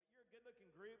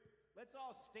Let's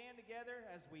all stand together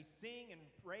as we sing and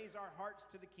raise our hearts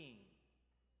to the King.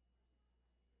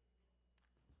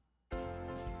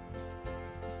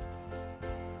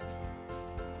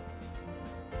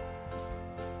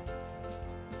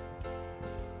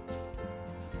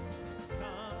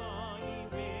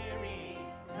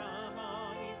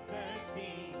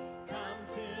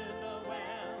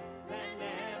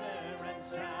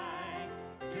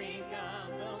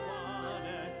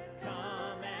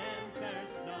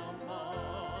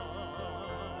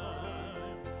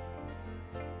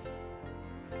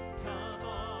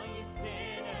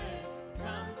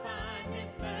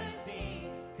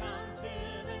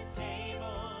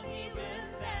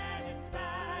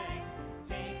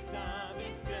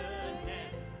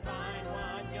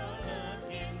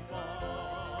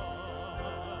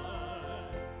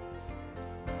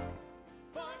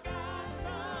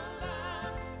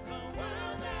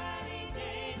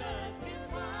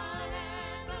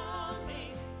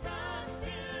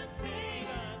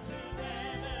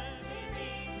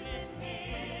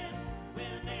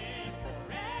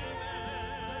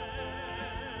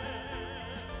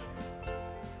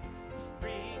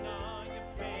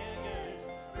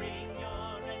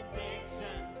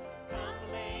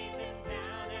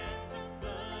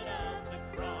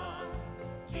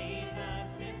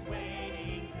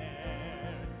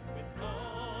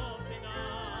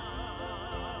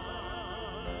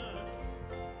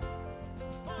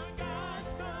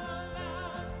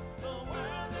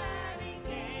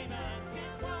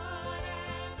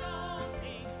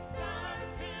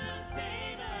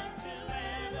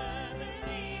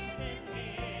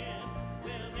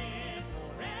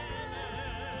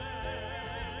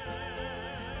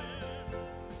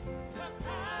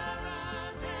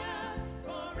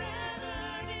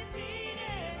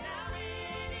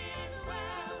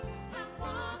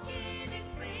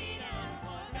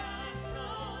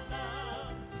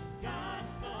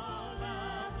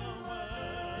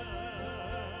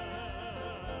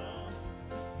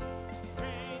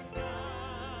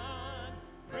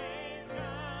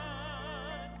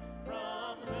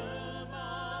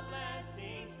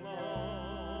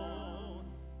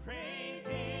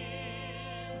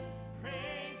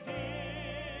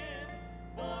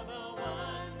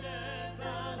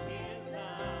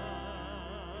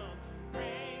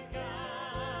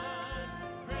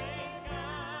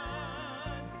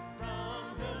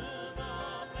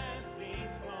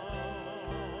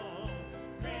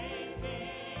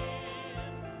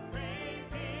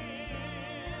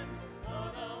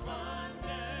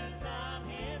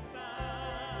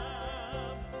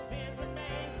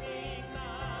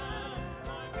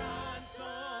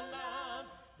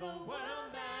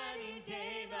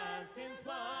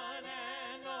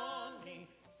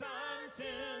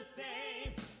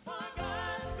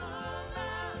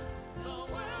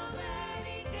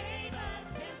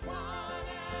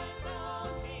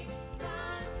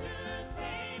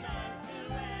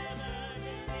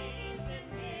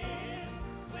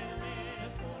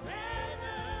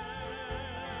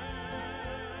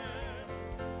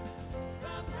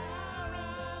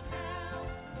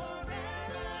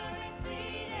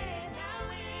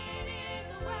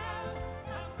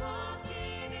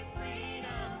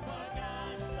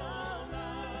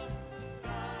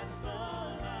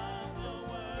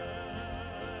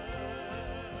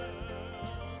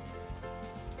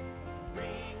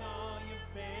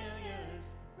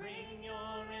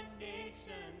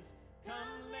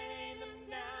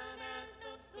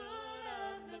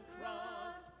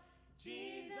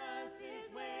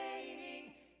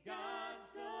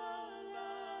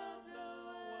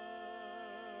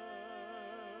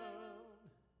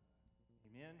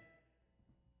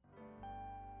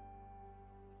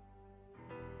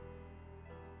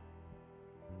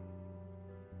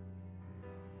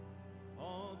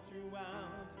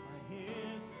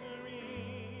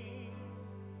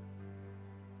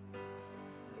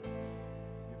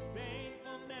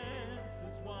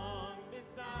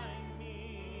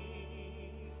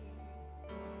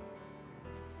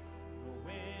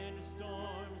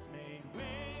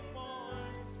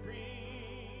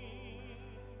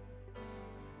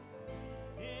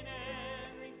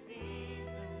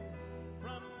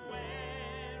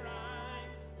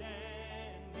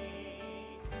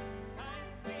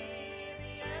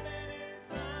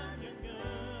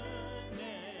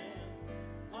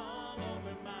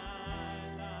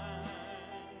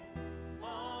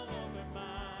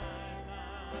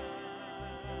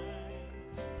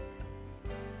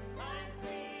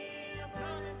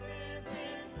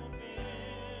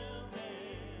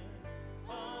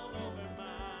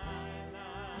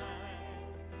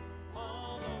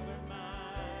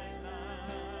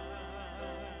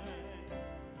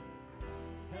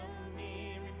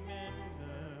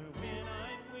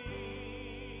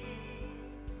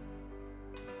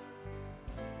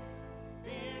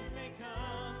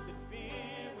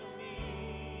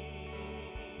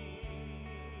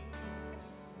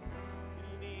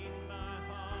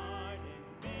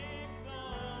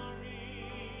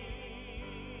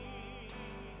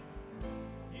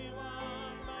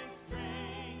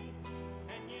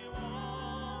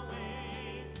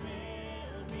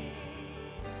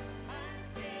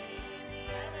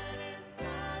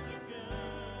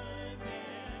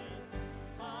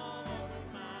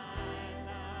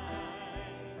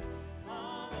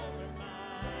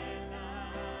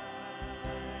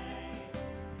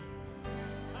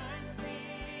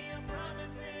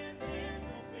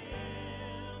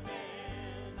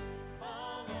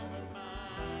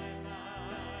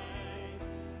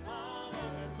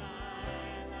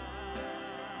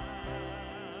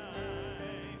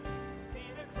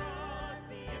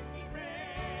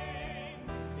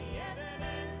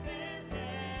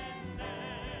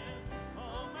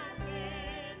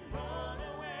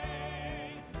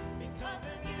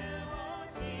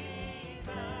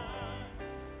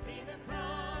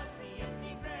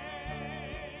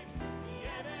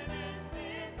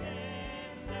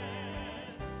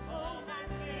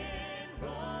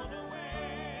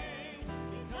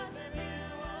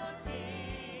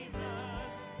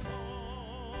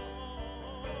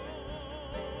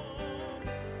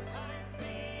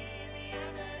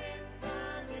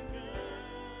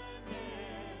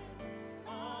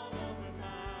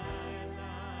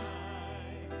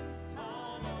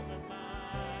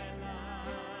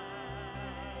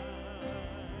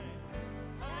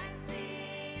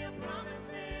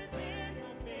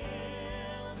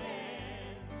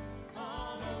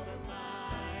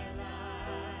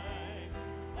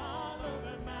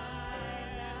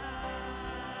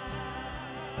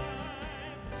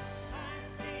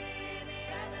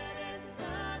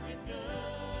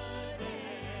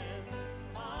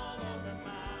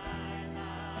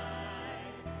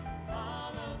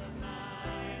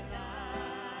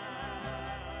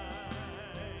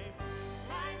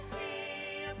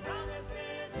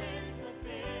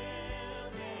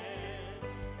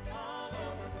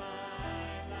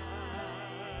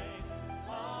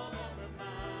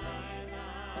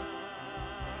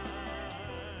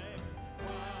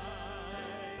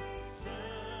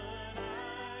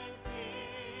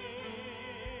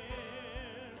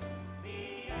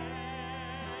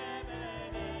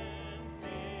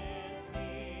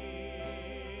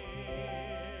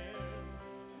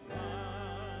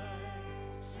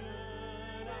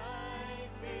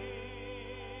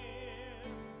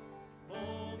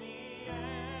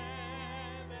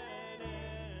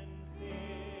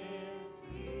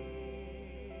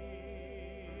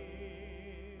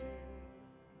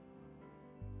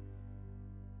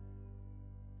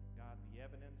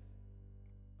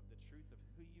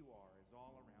 who you are is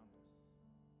all around us.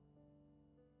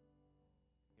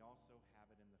 We also have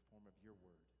it in the form of your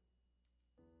word.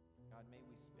 God, may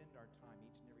we spend our time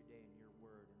each and every day in your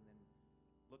word and then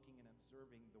looking and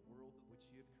observing the world which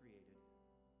you have created.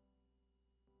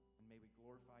 And may we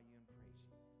glorify you and praise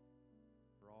you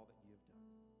for all that you have done.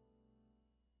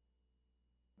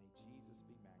 May Jesus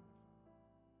be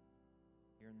magnified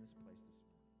here in this place this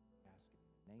morning. Ask it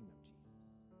in the name of Jesus.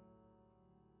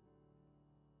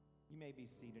 You may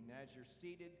be seated. And as you're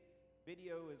seated,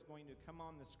 video is going to come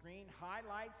on the screen.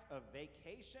 Highlights of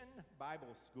Vacation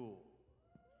Bible School.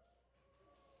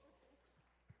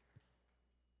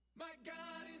 My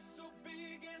God is so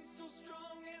big and so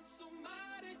strong and so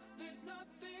mighty. There's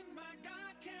nothing my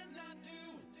God cannot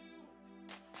do.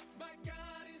 My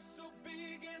God is so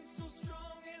big and so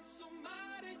strong and so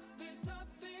mighty. There's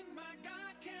nothing my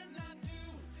God cannot do.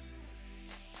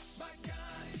 My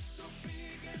God is so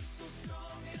big and so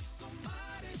strong and so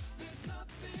mighty. There's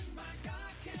nothing my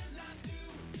God cannot do.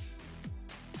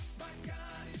 My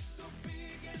God is so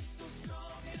big and so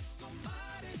strong and so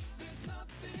mighty. There's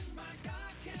nothing my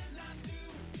God cannot do.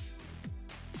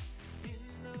 In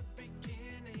the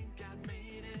beginning, God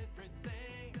made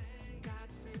everything. God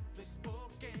simply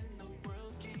spoke and the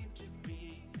world came to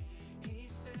be. He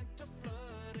sent a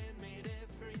flood and made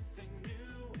everything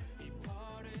new. He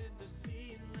parted the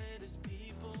sea and let his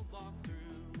people walk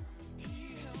through.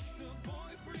 He helped a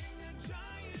boy bring a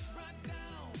giant right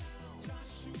down.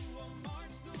 Joshua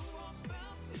marched, the walls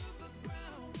fell to the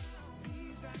ground.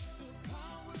 These acts of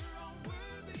power are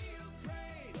worthy of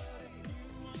praise. But if you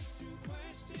want to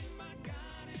question my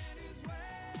God and his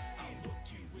ways, I'll look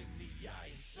you in the eye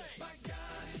and say, my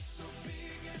God is so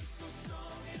big and so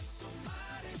strong and so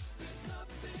mighty. There's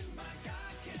nothing my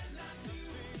God cannot do.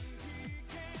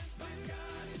 My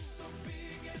God is so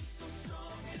big and so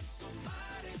strong and so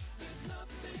mighty. There's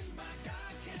nothing my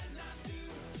God cannot do.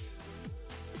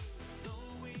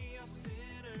 Though we are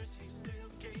sinners, he still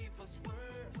gave us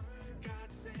worth. God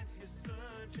sent his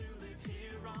son to live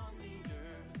here on the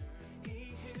earth.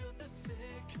 He healed the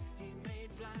sick, he made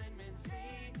blind men see.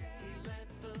 He let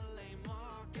the lame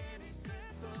walk and he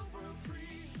set the world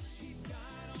free. He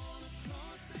died on a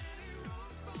cross and he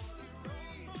rose from the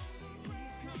grave. He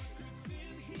conquered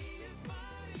sin, he is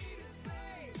mighty to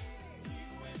save. He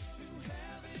went to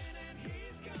heaven and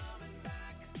he's coming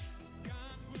back.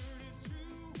 God's word is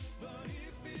true, but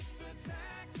if it's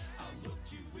attacked, I'll look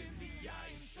you in the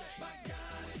eye and say, my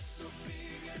God is so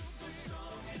big and so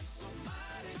strong and so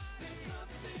mighty. There's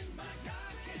nothing my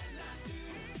God cannot do.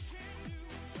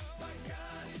 My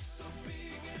God is so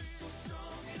big and so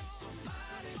strong and so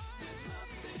mighty. There's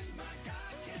nothing my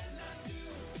God cannot do.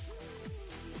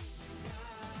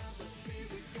 God the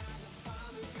Spirit, God the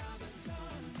Father, God the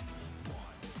Son. 1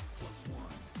 plus 1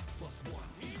 plus 1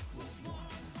 equals 1.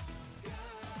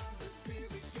 God the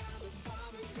Spirit, God the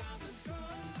Father, God the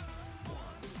Son. 1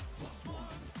 plus 1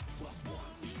 plus 1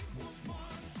 equals 1.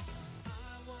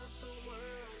 I want the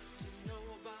world to know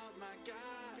about my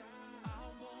God. I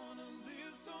want to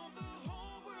live so the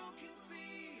whole world can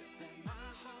see that my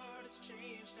heart has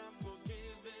changed, I'm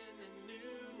forgiven and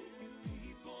new. If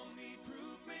people need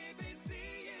proof, may they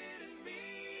see it in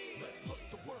me. Let's look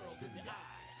the world in the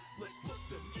eye. Let's look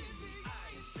them in the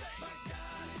eye and say, my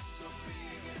God is so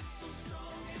big and so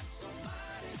strong and so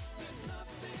mighty. There's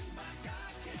nothing my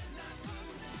God cannot do.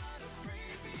 I'm not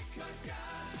afraid because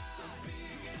God is so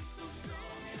big and so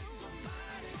strong and so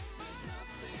mighty. There's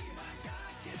nothing my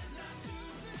God cannot do.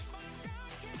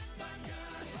 My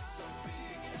God is so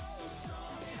big and so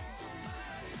strong and so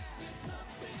mighty. There's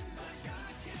nothing my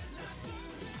God cannot do.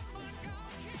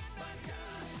 My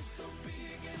God is so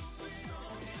big and so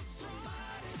strong and so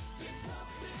mighty. There's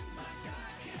nothing my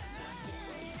God cannot do.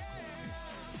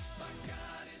 My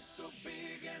God is so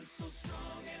big and so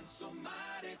strong and so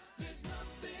mighty. There's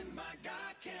nothing my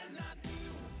God cannot do.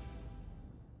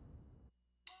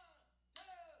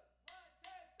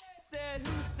 Said,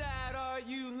 whose side are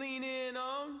you leaning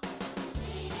on?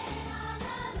 Leaning on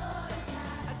the Lord's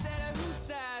side. I said, whose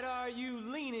side are you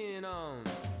leaning on?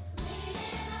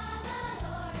 Leaning on the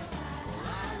Lord's side.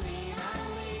 I lean, I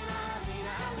lean, I lean,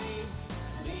 I lean.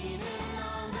 Leaning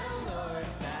on the Lord's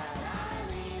side. I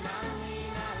lean, I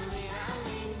lean, I lean, I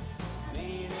lean.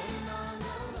 Leaning on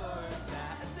the Lord's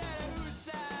side. I said, whose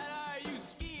side are you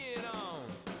skiing on?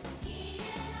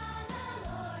 Skiing on the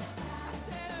Lord's I side.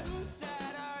 said, whose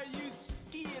side are you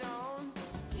skiing on?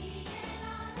 Skiing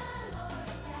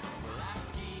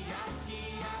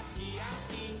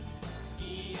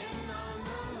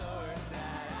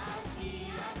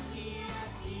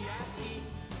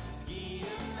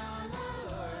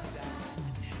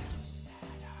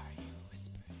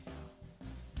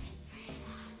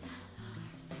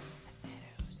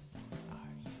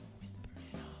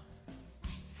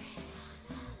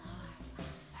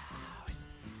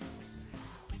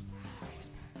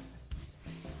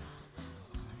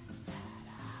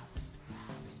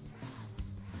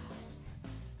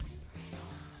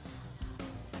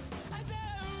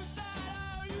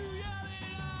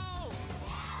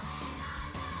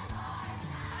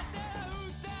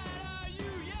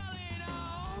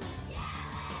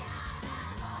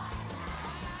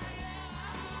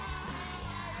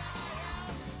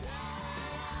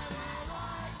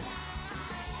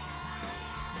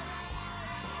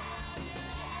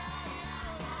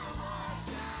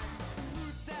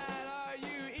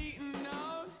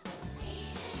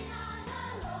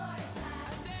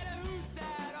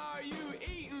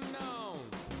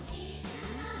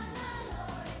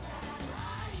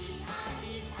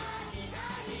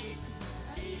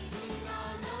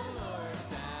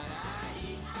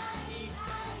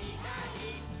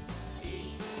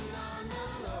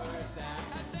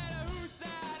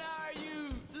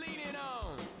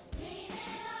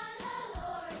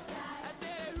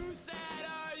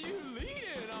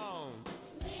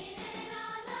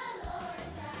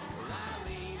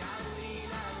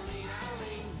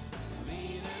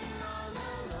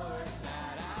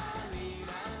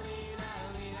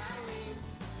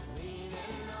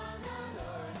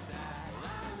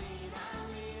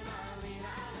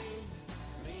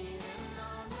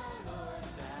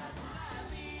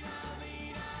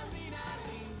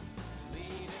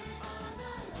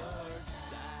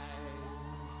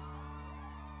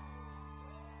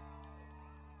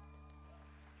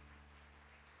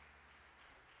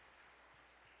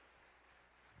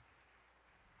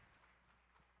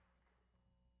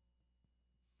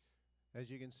As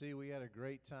you can see, we had a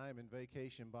great time in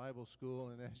Vacation Bible School,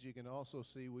 and as you can also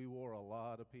see, we wore a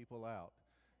lot of people out.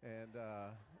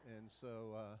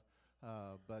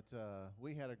 But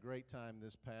we had a great time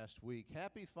this past week.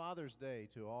 Happy Father's Day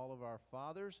to all of our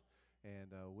fathers,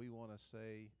 and we want to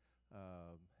say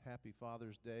Happy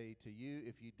Father's Day to you.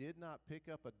 If you did not pick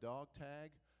up a dog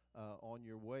tag on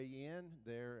your way in,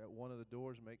 there at one of the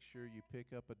doors, make sure you pick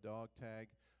up a dog tag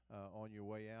on your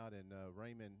way out. And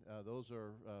Raymond, those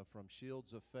are from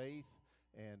Shields of Faith,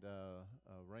 and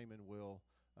Raymond will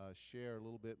share a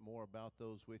little bit more about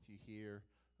those with you here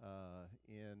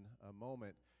in a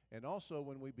moment. And also,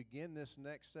 when we begin this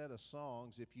next set of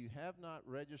songs, if you have not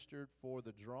registered for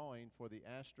the drawing for the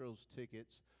Astros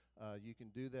tickets, you can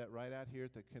do that right out here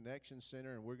at the Connection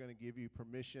Center, and we're going to give you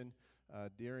permission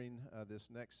during this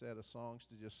next set of songs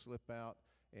to just slip out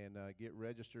and get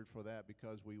registered for that,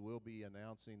 because we will be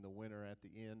announcing the winner at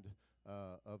the end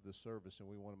of the service, and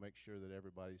we want to make sure that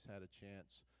everybody's had a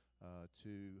chance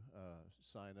to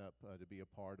sign up to be a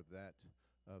part of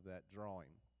that drawing.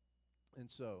 And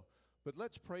so, but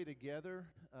let's pray together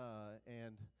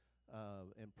and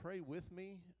pray with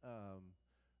me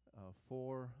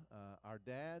for our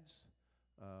dads,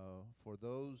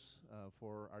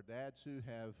 for our dads who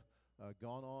have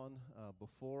gone on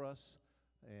before us,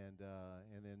 and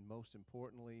then most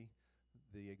importantly,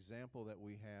 the example that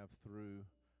we have through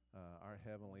our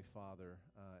Heavenly Father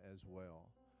as well.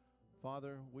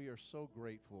 Father, we are so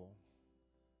grateful.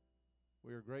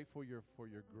 We are grateful for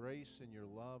your grace and your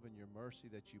love and your mercy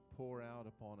that you pour out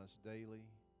upon us daily.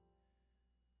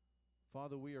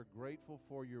 Father, we are grateful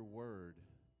for your word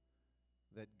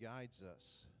that guides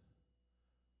us.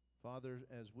 Father,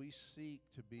 as we seek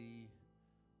to be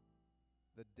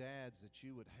the dads that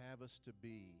you would have us to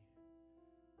be,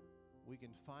 we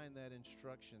can find that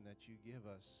instruction that you give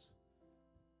us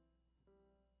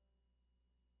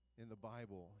in the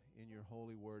Bible, in your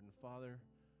holy word. And Father,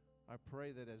 I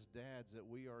pray that as dads that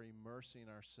we are immersing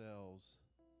ourselves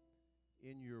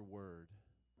in your word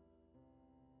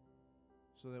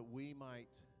so that we might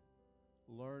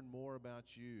learn more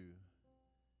about you,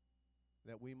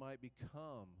 that we might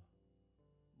become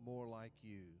more like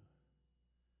you,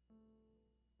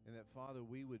 and that, Father,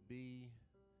 we would be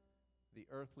the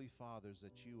earthly fathers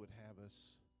that you would have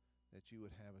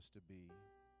us to be.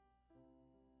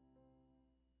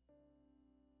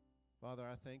 Father,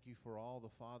 I thank you for all the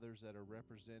fathers that are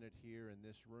represented here in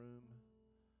this room.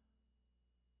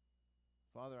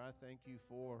 Father, I thank you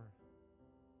for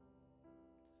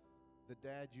the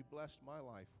dad you blessed my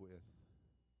life with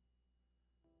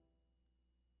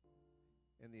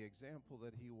and the example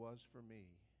that he was for me.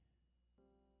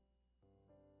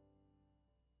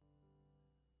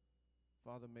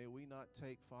 Father, may we not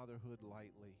take fatherhood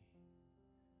lightly.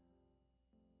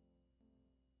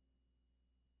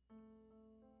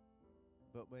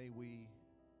 But may we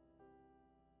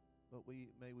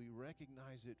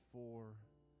recognize it for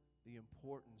the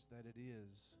importance that it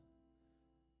is,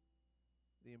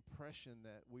 the impression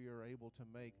that we are able to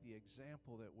make, the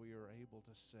example that we are able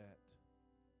to set.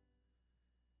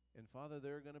 And Father,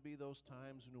 there are going to be those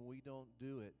times when we don't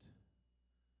do it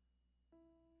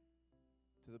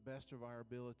to the best of our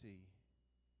ability,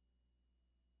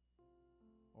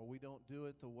 or we don't do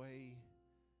it the way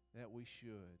that we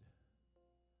should.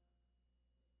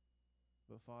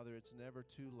 But Father, it's never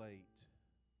too late.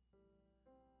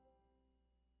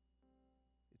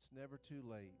 It's never too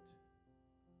late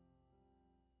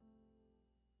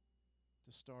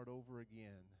to start over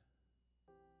again.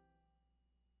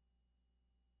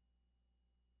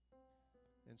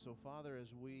 And so, Father,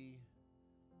 as we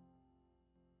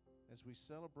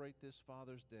celebrate this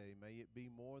Father's Day, may it be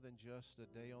more than just a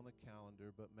day on the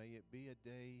calendar, but may it be a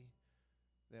day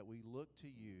that we look to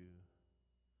you,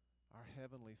 our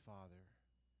Heavenly Father,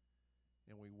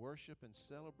 and we worship and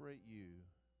celebrate you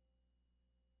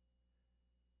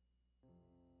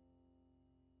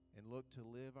and look to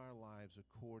live our lives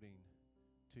according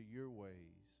to your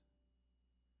ways,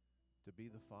 to be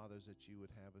the fathers that you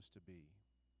would have us to be.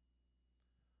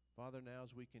 Father, now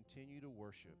as we continue to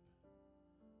worship,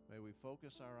 may we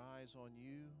focus our eyes on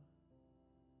you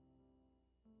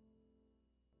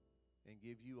and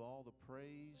give you all the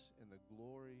praise and the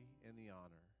glory and the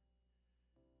honor.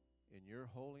 In your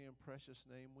holy and precious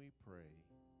name we pray.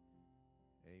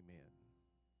 Amen.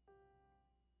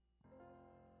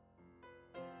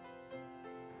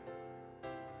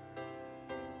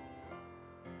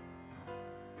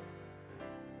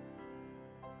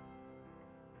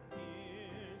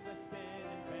 Here's a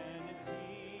spinning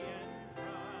vanity and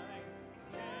pride,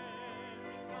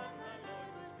 carrying what my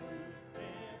Lord was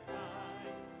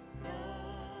crucified,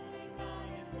 knowing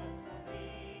all it was for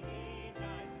me He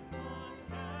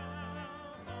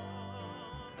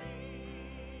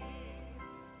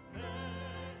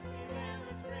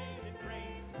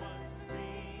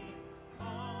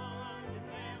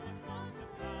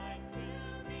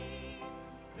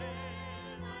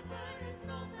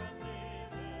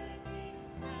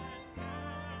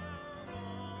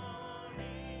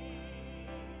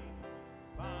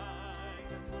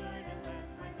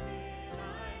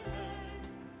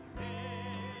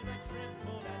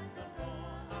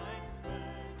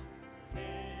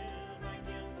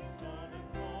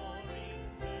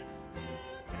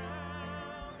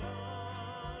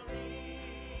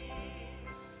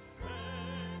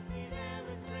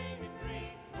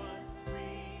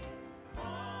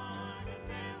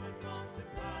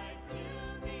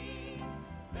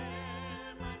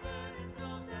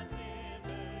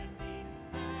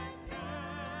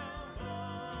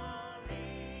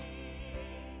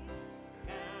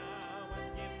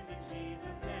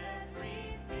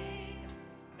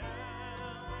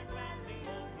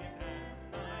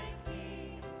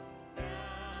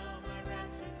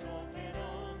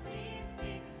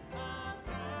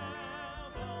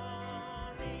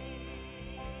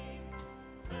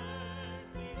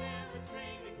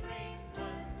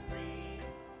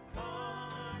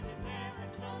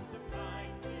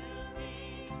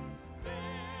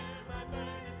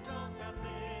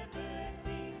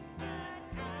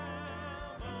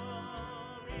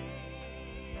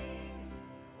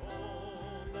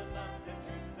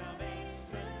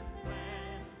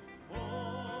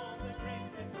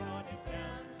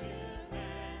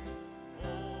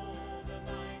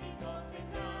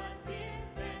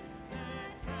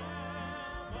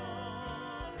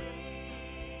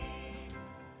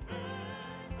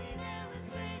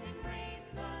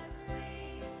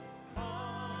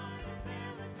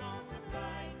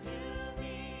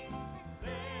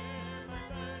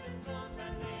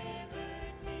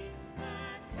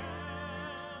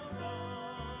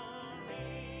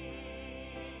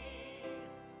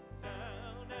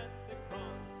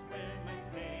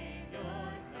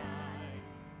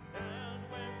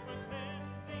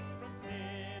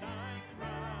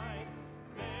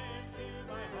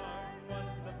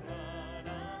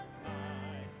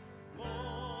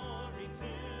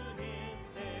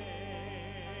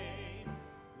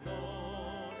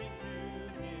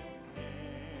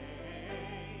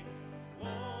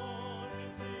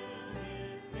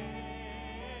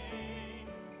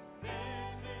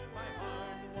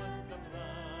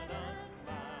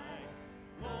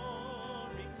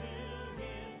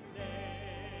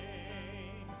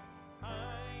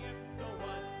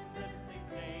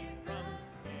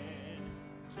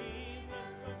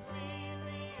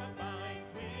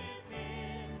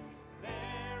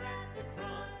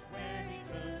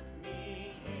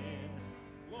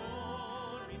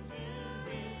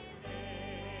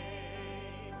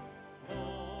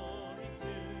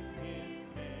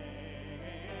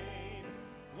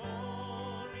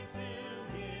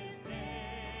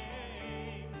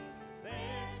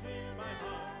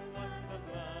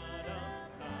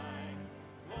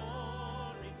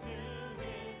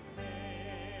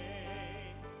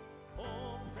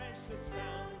precious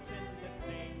fountain that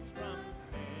saves from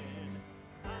sin.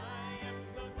 I am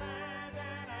so glad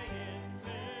that I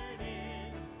entered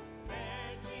in.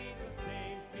 There Jesus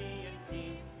saves me and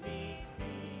keeps me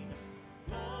clean.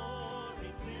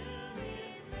 Glory to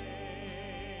his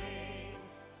name.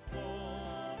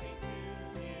 Glory to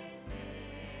his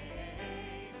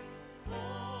name.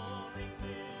 Glory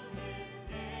to his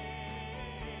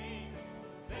name.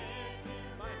 There to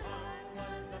my heart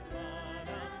was the blood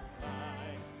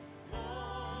applied.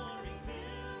 Glory to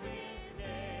his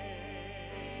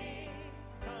name.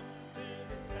 Come to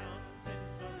this fountain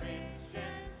so rich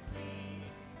and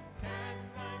sweet. Cast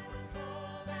thy poor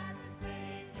soul at the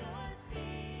Savior's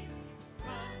feet.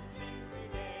 Plunge in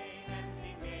today and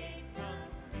be made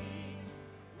complete.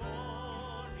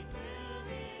 Glory to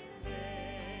his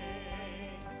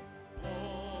name.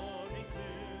 Glory to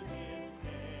his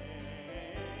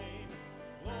name.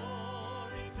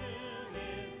 Glory to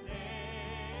his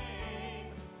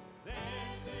name.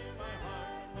 There to my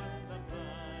heart was the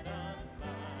blood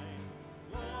applied.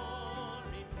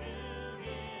 Glory to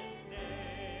his name.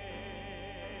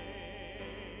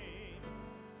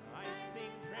 I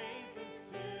sing praises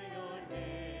to your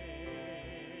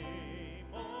name,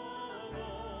 oh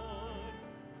Lord.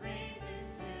 Praises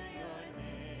to your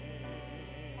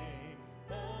name,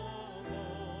 oh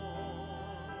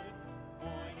Lord.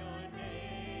 For your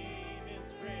name is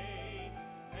great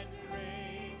and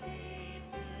greatly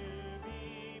to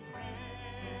be praised.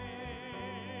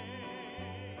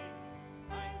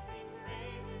 I sing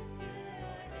praises to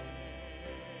your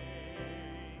name,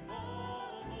 oh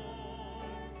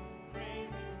Lord.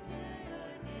 Praises to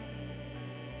your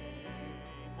name,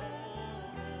 oh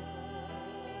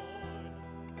Lord.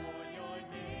 For your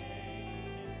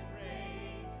name is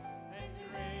great and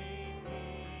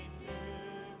greatly to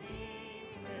be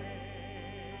praised.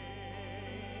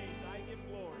 I give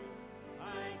glory. I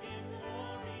give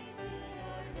glory to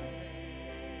your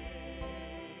name,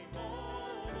 oh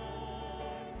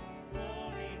Lord.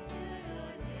 Glory to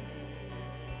your name,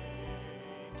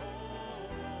 oh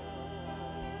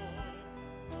Lord.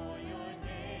 For your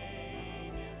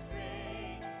name is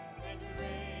great and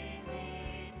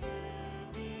greatly to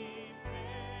be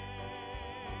praised.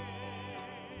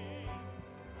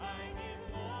 I give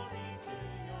glory to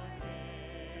your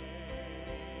name,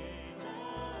 oh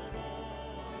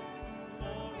Lord.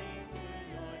 Glory to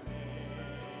your name,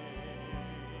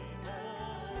 oh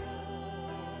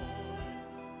Lord.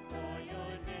 For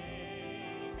your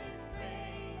name is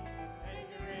great and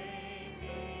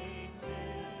greatly to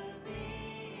be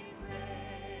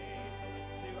praised. So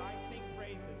let's do I sing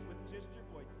praises with just your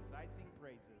voices. I sing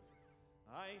praises.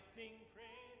 I sing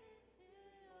praises to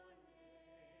your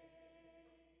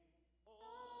name, oh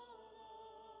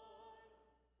Lord.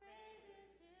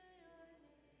 Praises to your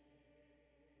name,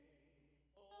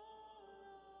 oh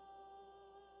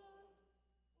Lord.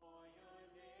 For your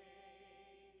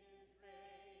name is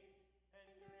great and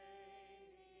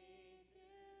greatly to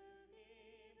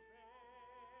be praised.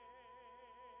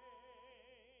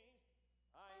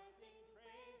 I sing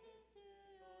praises to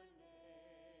your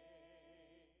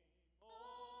name,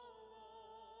 oh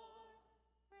Lord.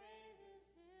 Praises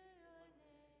to your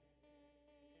name,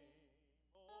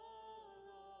 oh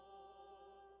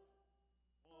Lord.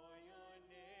 For your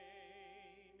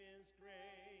name is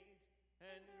great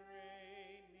and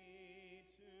greatly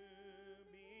to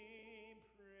be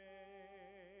praised.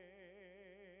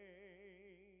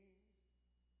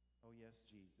 Oh, yes,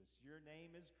 Jesus, your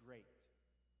name is great,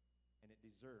 and it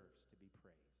deserves to be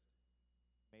praised.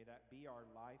 May that be our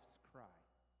life's cry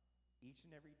each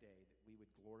and every day, that we would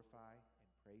glorify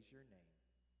and praise your name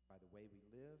by the way we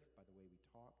live, by the way we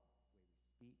talk, the way we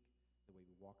speak, the way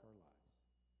we walk our lives.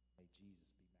 May Jesus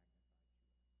be magnified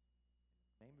through us.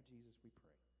 In the name of Jesus we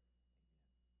pray.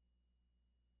 Amen.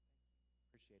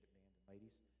 Appreciate it, band and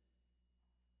ladies.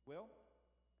 Well,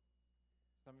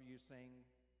 some of you are saying,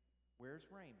 where's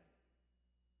Raymond?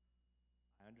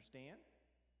 I understand.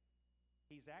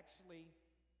 He's actually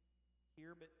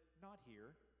here, but not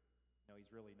here. No,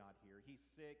 he's really not here. He's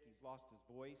sick. He's lost his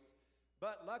voice.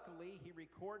 But luckily, he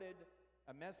recorded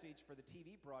a message for the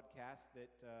TV broadcast that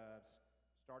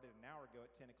started an hour ago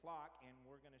at 10 o'clock, and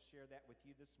we're going to share that with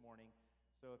you this morning.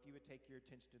 So if you would take your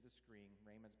attention to the screen,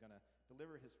 Raymond's going to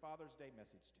deliver his Father's Day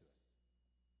message to us.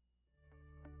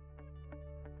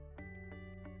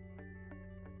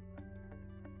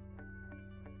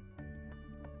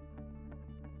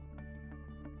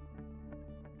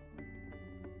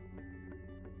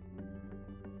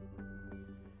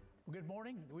 Good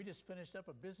morning. We just finished up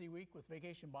a busy week with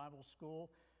Vacation Bible School.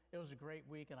 It was a great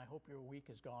week, and I hope your week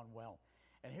has gone well.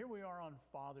 And here we are on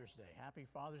Father's Day. Happy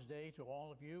Father's Day to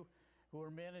all of you. who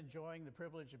are men enjoying the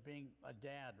privilege of being a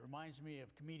dad. Reminds me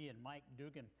of comedian Mike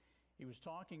Dugan. He was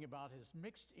talking about his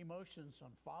mixed emotions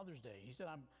on Father's Day. He said,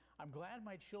 I'm glad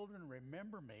my children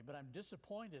remember me, but I'm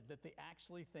disappointed that they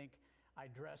actually think I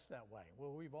dress that way.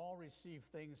 Well, we've all received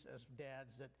things as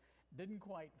dads that didn't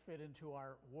quite fit into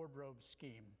our wardrobe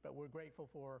scheme, but we're grateful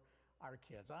for our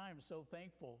kids. I am so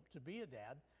thankful to be a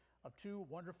dad of 2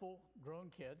 wonderful grown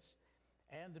kids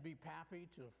and to be pappy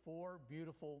to 4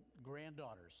 beautiful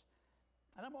granddaughters.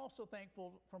 And I'm also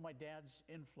thankful for my dad's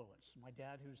influence, my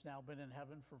dad who's now been in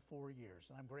heaven for 4 years.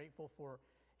 And I'm grateful for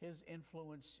his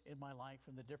influence in my life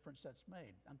and the difference that's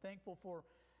made. I'm thankful for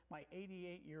my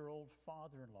 88-year-old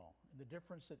father-in-law and the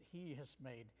difference that he has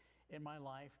made in my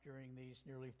life during these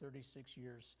nearly 36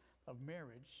 years of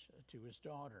marriage to his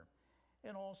daughter.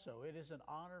 And also, it is an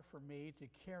honor for me to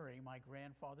carry my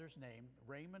grandfather's name,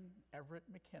 Raymond Everett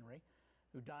McHenry,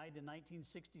 who died in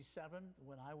 1967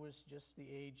 when I was just the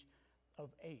age of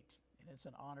 8. And it's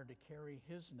an honor to carry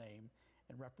his name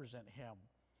and represent him.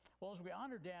 Well, as we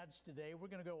honor dads today, we're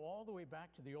going to go all the way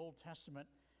back to the Old Testament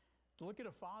to look at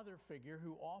a father figure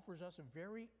who offers us a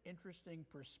very interesting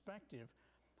perspective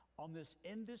on this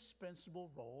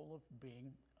indispensable role of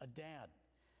being a dad.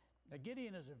 Now,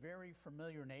 Gideon is a very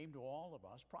familiar name to all of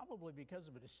us, probably because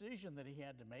of a decision that he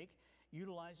had to make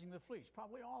utilizing the fleece.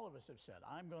 Probably all of us have said,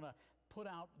 I'm going to put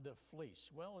out the fleece.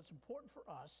 Well, it's important for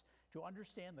us to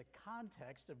understand the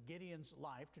context of Gideon's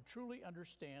life, to truly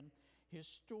understand his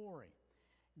story.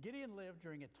 Gideon lived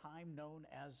during a time known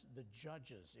as the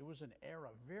Judges. It was an era,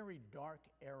 very dark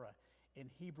era in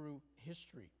Hebrew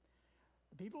history.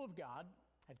 The people of God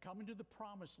had come into the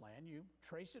promised land. You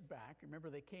trace it back. Remember,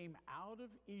 they came out of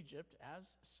Egypt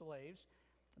as slaves,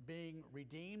 being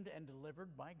redeemed and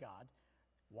delivered by God,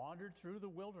 wandered through the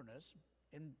wilderness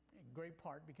in great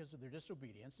part because of their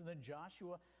disobedience. And then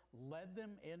Joshua led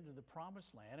them into the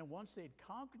promised land. And once they'd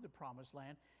conquered the promised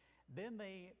land, then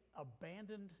they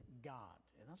abandoned God.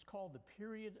 And that's called the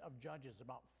period of Judges,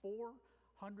 about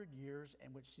 400 years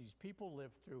in which these people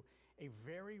lived through a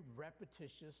very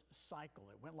repetitious cycle.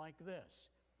 It went like this.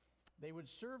 They would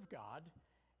serve God,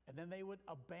 and then they would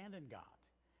abandon God.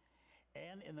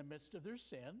 And in the midst of their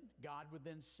sin, God would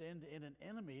then send in an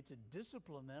enemy to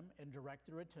discipline them and direct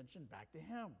their attention back to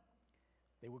Him.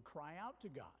 They would cry out to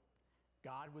God.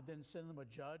 God would then send them a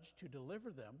judge to deliver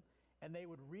them, and they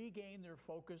would regain their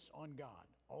focus on God,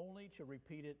 only to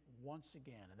repeat it once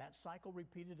again. And that cycle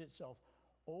repeated itself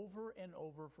over and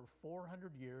over for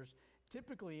 400 years,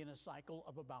 typically in a cycle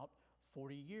of about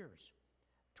 40 years.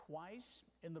 Twice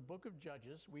in the book of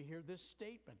Judges, we hear this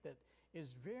statement that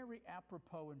is very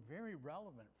apropos and very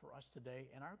relevant for us today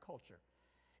in our culture.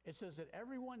 It says that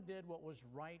everyone did what was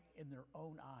right in their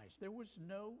own eyes. There was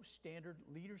no standard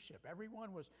leadership.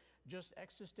 Everyone was just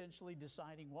existentially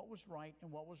deciding what was right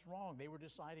and what was wrong. They were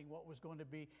deciding what was going to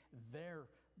be their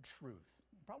truth.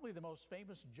 Probably the most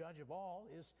famous judge of all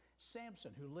is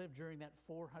Samson, who lived during that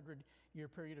 400-year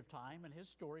period of time, and his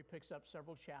story picks up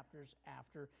several chapters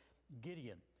after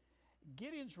Gideon.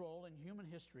 Gideon's role in human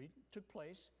history took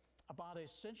place about a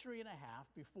century and a half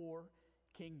before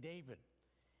King David.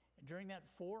 During that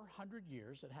 400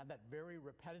 years that had that very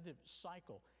repetitive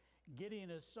cycle, Gideon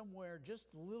is somewhere just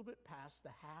a little bit past the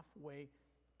halfway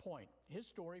point. His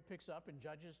story picks up in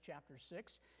Judges chapter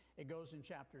 6. It goes in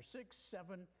chapter 6,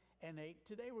 7, and 8.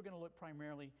 Today we're going to look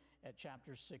primarily at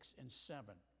chapters 6 and 7.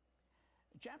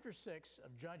 Chapter 6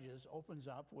 of Judges opens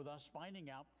up with us finding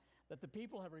out that the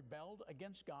people have rebelled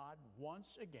against God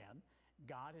once again.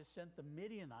 God has sent the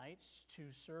Midianites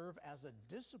to serve as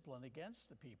a discipline against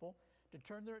the people, to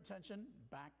turn their attention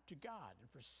back to God. And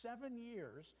for 7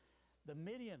 years, the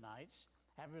Midianites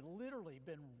have literally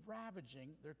been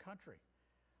ravaging their country.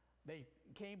 They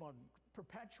came on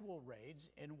perpetual raids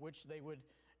in which they would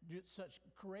do such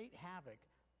great havoc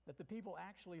that the people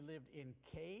actually lived in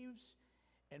caves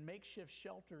and makeshift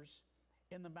shelters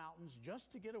in the mountains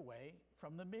just to get away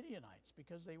from the Midianites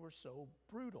because they were so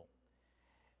brutal.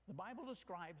 The Bible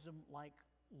describes them like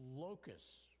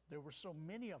locusts. There were so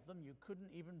many of them you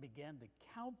couldn't even begin to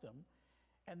count them,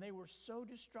 and they were so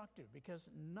destructive because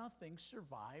nothing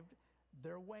survived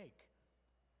their wake.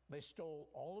 They stole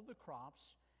all of the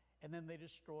crops, and then they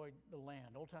destroyed the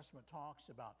land. Old Testament talks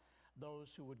about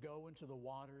those who would go into the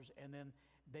waters, and then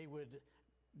they would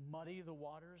muddy the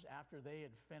waters after they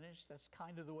had finished. That's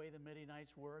kind of the way the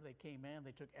Midianites were. They came in,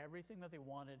 they took everything that they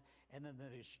wanted, and then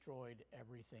they destroyed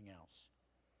everything else.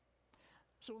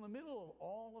 So in the middle of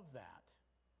all of that,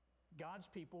 God's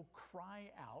people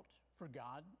cry out for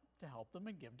God to help them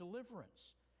and give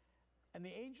deliverance. And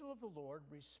the angel of the Lord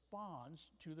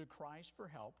responds to their cries for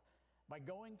help by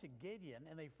going to Gideon,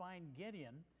 and they find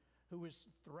Gideon, who was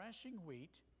threshing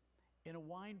wheat in a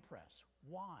wine press.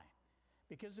 Why?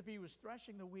 Because if he was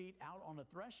threshing the wheat out on a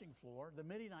threshing floor, the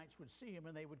Midianites would see him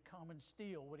and they would come and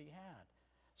steal what he had.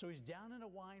 So he's down in a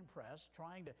wine press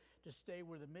trying to stay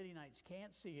where the Midianites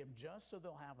can't see him, just so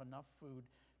they'll have enough food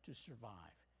to survive.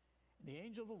 And the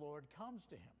angel of the Lord comes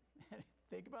to him.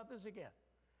 Think about this again.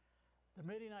 The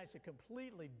Midianites had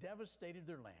completely devastated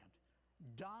their land,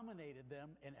 dominated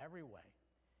them in every way.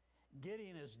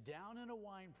 Gideon is down in a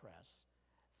wine press,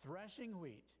 threshing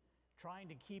wheat, trying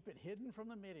to keep it hidden from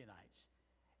the Midianites.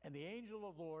 And the angel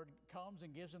of the Lord comes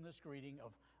and gives him this greeting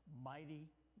of mighty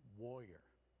warrior.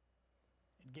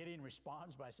 And Gideon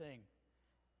responds by saying,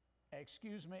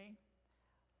 "Excuse me,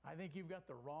 I think you've got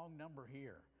the wrong number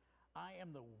here. I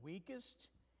am the weakest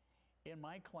in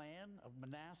my clan of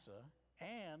Manasseh,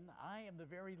 and I am the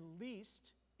very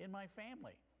least in my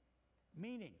family."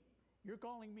 Meaning, you're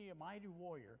calling me a mighty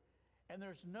warrior, and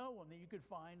there's no one that you could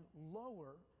find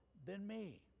lower than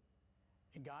me.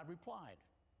 And God replied,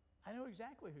 "I know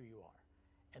exactly who you are,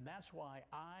 and that's why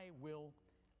I will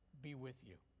be with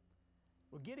you."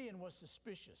 Well, Gideon was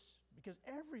suspicious because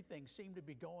everything seemed to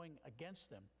be going against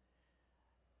them.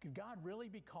 Could God really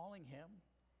be calling him?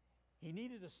 He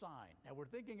needed a sign. Now, we're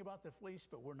thinking about the fleece,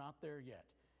 but we're not there yet.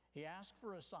 He asked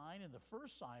for a sign, and the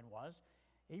first sign was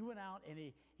he went out and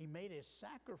he made a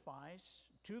sacrifice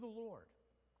to the Lord.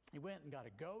 He went and got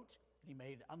a goat, and he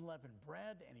made unleavened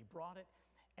bread, and he brought it,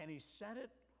 and he set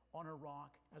it on a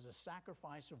rock as a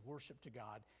sacrifice of worship to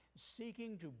God,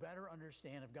 seeking to better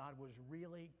understand if God was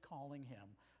really calling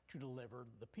him to deliver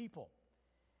the people.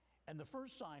 And the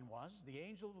first sign was the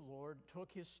angel of the Lord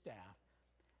took his staff,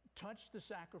 touched the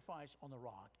sacrifice on the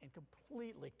rock, and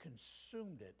completely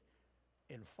consumed it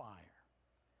in fire.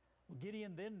 Well,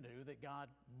 Gideon then knew that God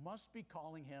must be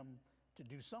calling him to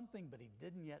do something, but he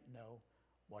didn't yet know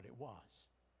what it was.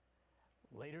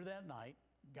 Later that night,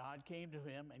 God came to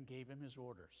him and gave him his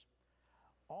orders.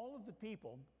 All of the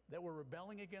people that were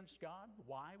rebelling against God,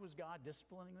 why was God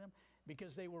disciplining them?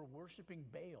 Because they were worshiping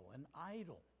Baal, an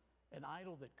idol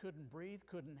that couldn't breathe,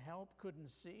 couldn't help, couldn't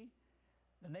see.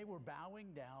 And they were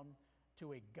bowing down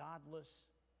to a godless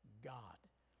God.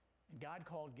 And God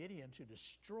called Gideon to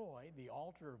destroy the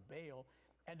altar of Baal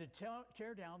and to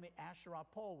tear down the Asherah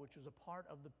pole, which was a part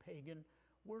of the pagan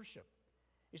worship.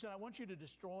 He said, "I want you to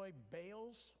destroy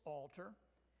Baal's altar,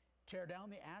 tear down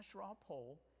the Asherah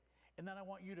pole, and then I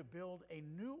want you to build a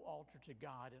new altar to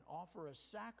God and offer a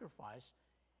sacrifice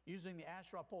using the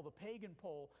Asherah pole, the pagan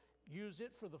pole, use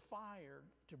it for the fire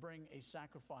to bring a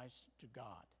sacrifice to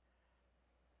God."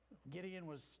 Gideon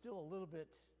was still a little bit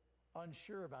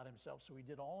unsure about himself, so he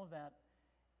did all of that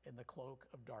in the cloak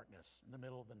of darkness in the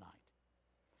middle of the night.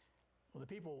 Well, the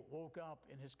people woke up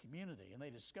in his community and they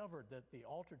discovered that the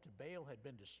altar to Baal had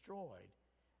been destroyed.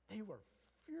 They were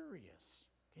furious.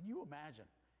 Can you imagine?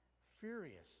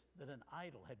 Furious that an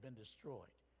idol had been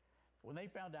destroyed. When they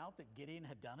found out that Gideon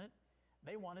had done it,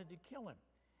 they wanted to kill him.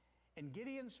 And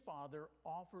Gideon's father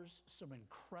offers some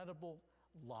incredible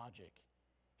logic.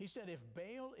 He said, if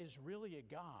Baal is really a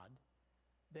god,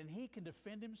 then he can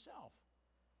defend himself.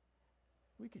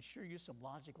 We could sure use some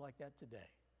logic like that today.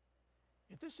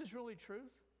 If this is really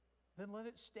truth, then let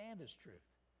it stand as truth.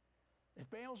 If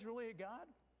Baal's really a god,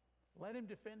 let him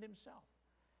defend himself.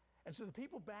 And so the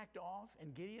people backed off,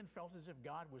 and Gideon felt as if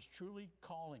God was truly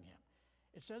calling him.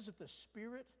 It says that the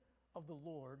Spirit of the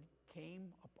Lord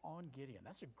came upon Gideon.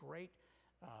 That's a great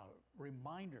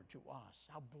reminder to us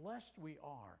how blessed we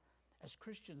are as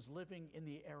Christians living in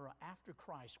the era after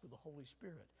Christ with the Holy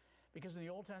Spirit. Because in the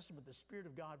Old Testament, the Spirit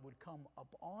of God would come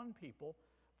upon people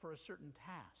for a certain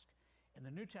task. In the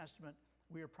New Testament,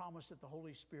 we are promised that the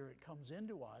Holy Spirit comes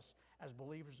into us as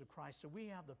believers of Christ. So we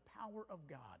have the power of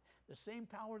God. The same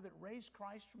power that raised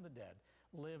Christ from the dead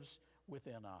lives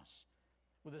within us.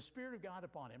 With the Spirit of God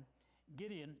upon him,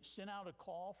 Gideon sent out a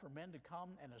call for men to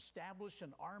come and establish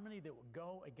an army that would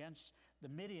go against the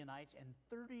Midianites, and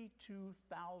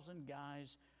 32,000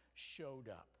 guys showed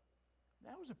up.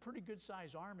 That was a pretty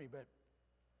good-sized army, but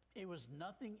it was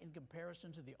nothing in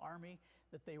comparison to the army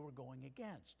that they were going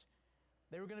against.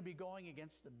 They were going to be going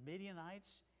against the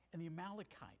Midianites and the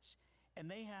Amalekites, and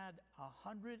they had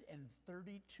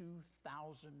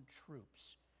 132,000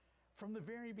 troops. From the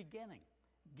very beginning,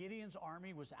 Gideon's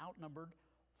army was outnumbered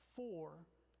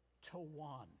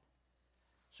 4-1.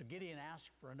 So Gideon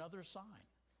asked for another sign,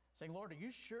 saying, Lord, are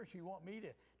you sure you want me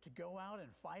to go out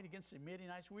and fight against the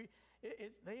Midianites?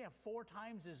 They have 4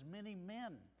 times as many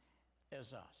men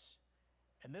as us.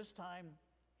 And this time,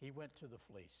 he went to the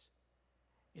fleece.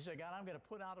 He said, God, I'm going to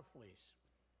put out a fleece.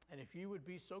 And if you would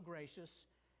be so gracious,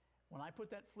 when I put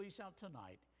that fleece out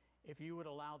tonight, if you would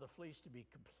allow the fleece to be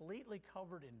completely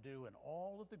covered in dew and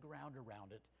all of the ground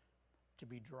around it to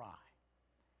be dry.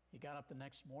 He got up the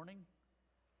next morning,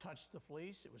 touched the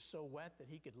fleece. It was so wet that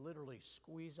he could literally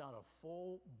squeeze out a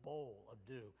full bowl of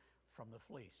dew from the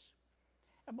fleece.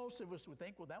 And most of us would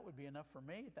think, well, that would be enough for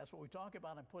me. That's what we talk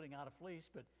about in putting out a fleece,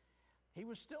 but he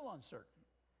was still uncertain.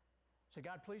 So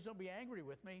God, please don't be angry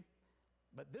with me.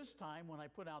 But this time, when I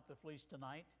put out the fleece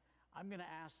tonight, I'm going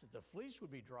to ask that the fleece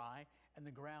would be dry and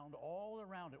the ground all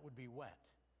around it would be wet.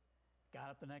 Got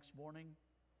up the next morning.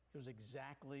 It was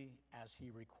exactly as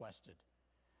he requested.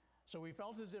 So he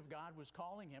felt as if God was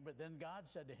calling him, but then God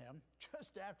said to him,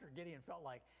 just after Gideon felt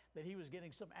like that he was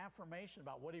getting some affirmation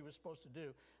about what he was supposed to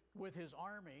do with his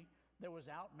army that was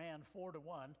outmanned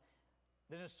 4-1,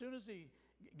 then as soon as he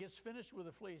gets finished with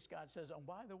the fleece, God says, oh,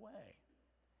 by the way,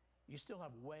 you still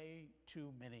have way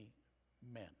too many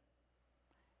men.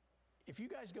 If you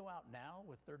guys go out now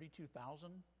with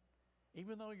 32,000,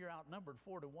 even though you're outnumbered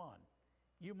 4-1,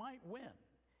 you might win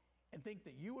and think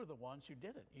that you were the ones who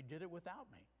did it. You did it without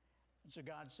me. And so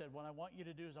God said, what I want you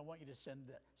to do is I want you to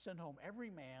send home every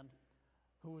man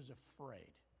who is afraid.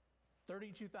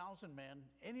 32,000 men,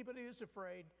 anybody that's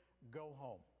afraid, go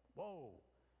home. Whoa,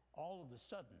 all of a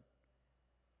sudden,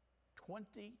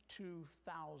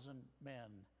 22,000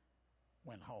 men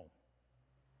went home.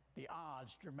 The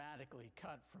odds dramatically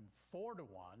cut from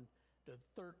 4-1 to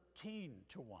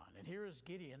 13-1. And here is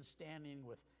Gideon standing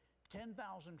with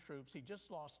 10,000 troops. He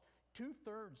just lost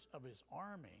 2/3 of his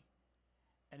army.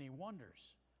 And he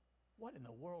wonders, what in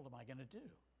the world am I going to do?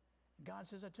 And God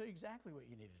says, I tell you exactly what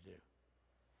you need to do.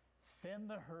 Thin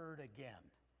the herd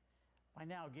again. By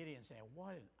now, Gideon's saying,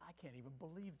 what? I can't even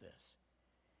believe this.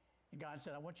 And God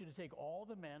said, I want you to take all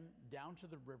the men down to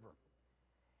the river.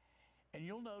 And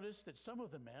you'll notice that some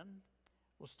of the men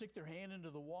will stick their hand into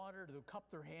the water, they'll cup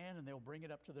their hand, and they'll bring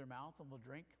it up to their mouth, and they'll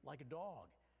drink like a dog.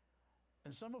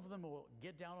 And some of them will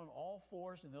get down on all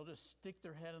fours, and they'll just stick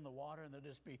their head in the water, and they'll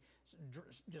just be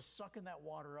just sucking that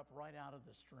water up right out of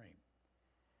the stream.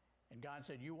 And God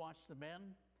said, you watch the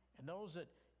men, and those that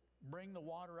bring the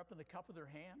water up in the cup of their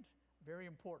hand, very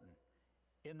important.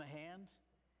 In the hand,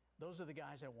 those are the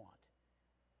guys I want.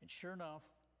 And sure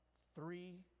enough,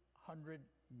 300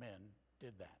 men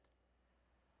did that.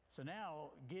 So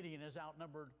now Gideon is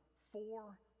outnumbered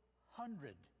 400-1.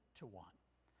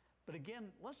 But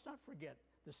again, let's not forget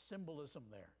the symbolism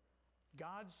there.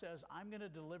 God says, I'm going to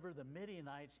deliver the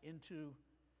Midianites into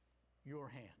your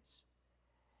hands.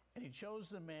 And he chose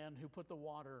the men who put the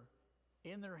water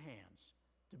in their hands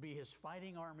to be his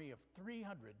fighting army of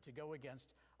 300 to go against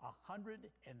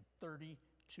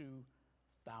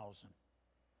 132,000.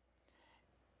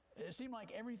 It seemed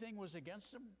like everything was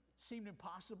against him, seemed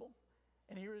impossible.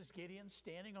 And here is Gideon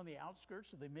standing on the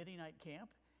outskirts of the Midianite camp,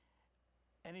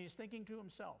 and he's thinking to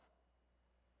himself,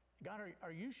 God,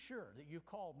 are you sure that you've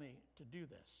called me to do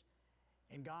this?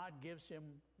 And God gives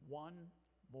him one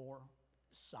more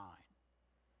sign.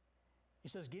 He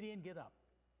says, Gideon, get up.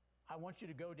 I want you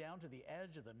to go down to the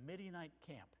edge of the Midianite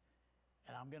camp,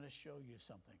 and I'm going to show you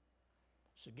something.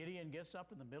 So Gideon gets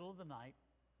up in the middle of the night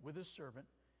with his servant.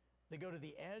 They go to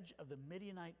the edge of the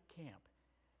Midianite camp,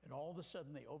 and all of a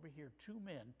sudden they overhear two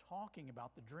men talking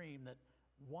about the dream that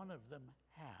one of them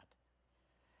had.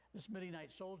 This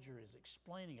Midianite soldier is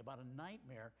explaining about a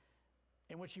nightmare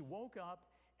in which he woke up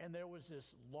and there was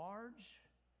this large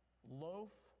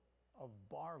loaf of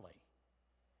barley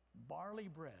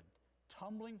bread,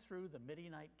 tumbling through the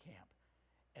Midianite camp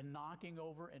and knocking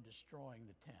over and destroying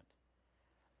the tent.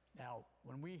 Now,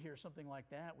 when we hear something like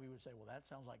that, we would say, well, that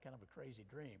sounds like kind of a crazy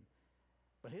dream.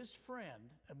 But his friend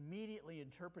immediately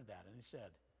interpreted that, and he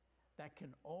said, that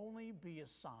can only be a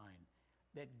sign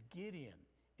that Gideon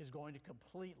is going to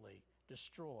completely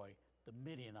destroy the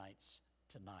Midianites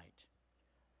tonight.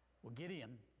 Well,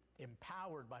 Gideon,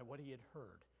 empowered by what he had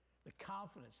heard, the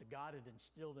confidence that God had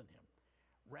instilled in him,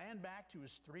 ran back to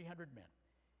his 300 men.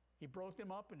 He broke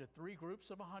them up into 3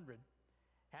 groups of 100,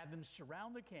 had them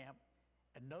surround the camp,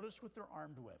 and notice what they're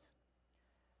armed with.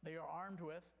 They are armed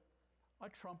with a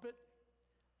trumpet,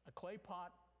 a clay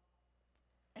pot,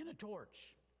 and a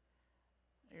torch.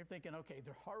 And you're thinking, okay,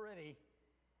 they're already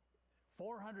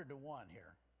 400-1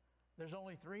 here. There's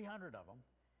only 300 of them,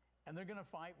 and they're going to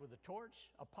fight with a torch,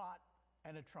 a pot,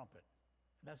 and a trumpet.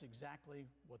 And that's exactly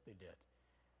what they did.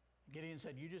 Gideon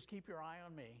said, you just keep your eye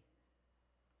on me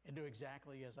and do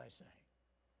exactly as I say.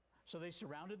 So they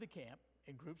surrounded the camp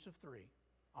in groups of 3,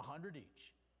 100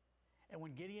 each. And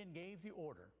when Gideon gave the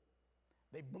order,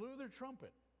 they blew their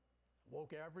trumpet,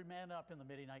 woke every man up in the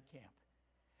Midianite camp.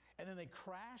 And then they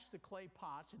crashed the clay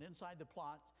pots, and inside the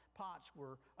pots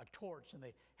were a torch, and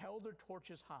they held their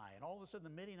torches high. And all of a sudden,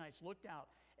 the Midianites looked out,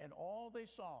 and all they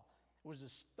saw was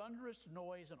this thunderous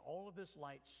noise and all of this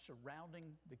light surrounding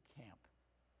the camp.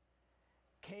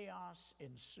 Chaos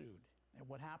ensued. And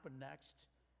what happened next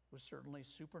was certainly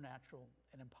supernatural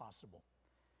and impossible.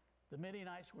 The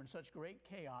Midianites were in such great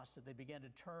chaos that they began to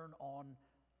turn on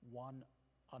one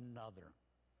another.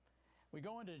 We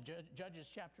go into Judges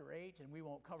chapter 8, and we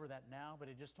won't cover that now, but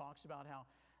it just talks about how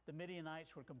the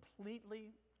Midianites were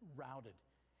completely routed.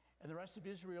 And the rest of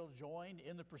Israel joined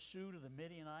in the pursuit of the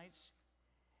Midianites,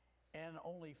 and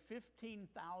only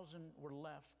 15,000 were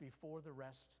left before the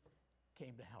rest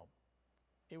came to help.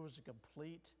 It was a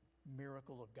complete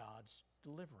miracle of God's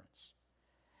deliverance.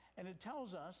 And it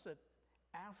tells us that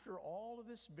after all of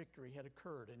this victory had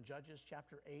occurred in Judges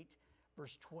chapter 8,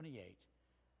 verse 28,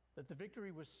 that the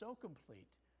victory was so complete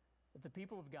that the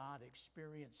people of God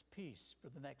experienced peace for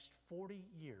the next 40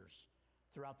 years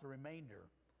throughout the remainder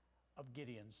of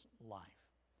Gideon's life.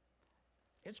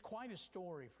 It's quite a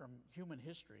story from human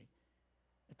history.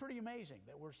 It's pretty amazing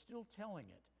that we're still telling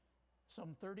it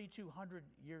some 3,200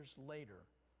 years later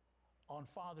on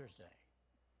Father's Day.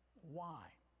 Why?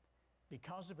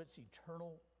 Because of its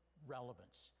eternal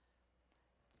relevance.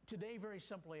 Today, very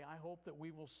simply, I hope that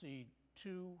we will see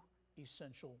two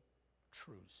essential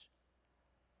truths.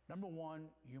 Number one,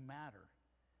 you matter.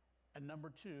 And number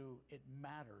two, it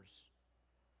matters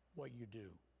what you do.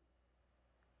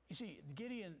 You see,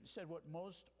 Gideon said what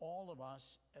most all of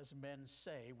us as men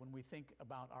say when we think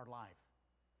about our life.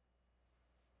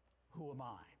 Who am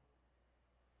I?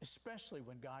 Especially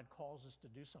when God calls us to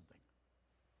do something.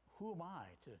 Who am I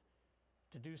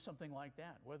to do something like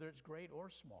that, whether it's great or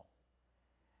small?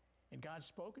 And God's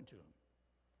spoken to him.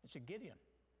 He said, Gideon,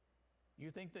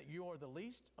 you think that you are the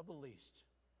least of the least,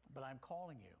 but I'm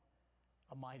calling you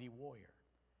a mighty warrior.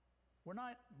 We're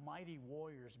not mighty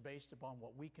warriors based upon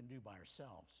what we can do by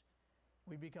ourselves.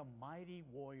 We become mighty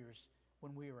warriors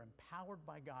when we are empowered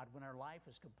by God, when our life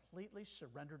is completely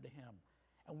surrendered to Him,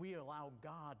 and we allow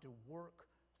God to work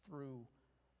through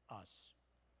us.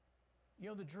 You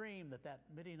know, the dream that that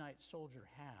Midianite soldier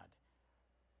had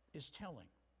is telling.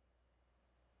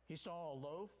 He saw a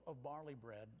loaf of barley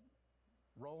bread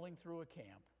rolling through a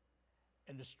camp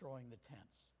and destroying the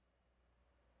tents.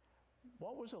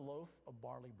 What was a loaf of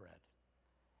barley bread?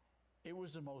 It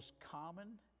was the most common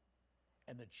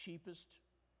and the cheapest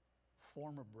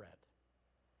form of bread.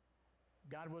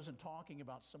 God wasn't talking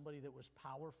about somebody that was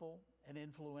powerful and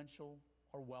influential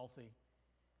or wealthy.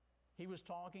 He was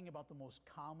talking about the most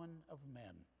common of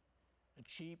men, a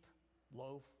cheap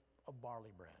loaf of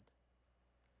barley bread.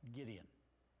 Gideon.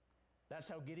 That's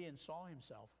how Gideon saw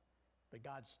himself, but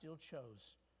God still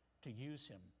chose to use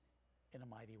him in a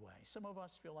mighty way. Some of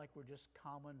us feel like we're just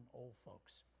common old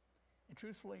folks. And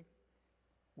truthfully,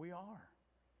 we are.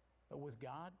 But with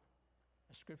God,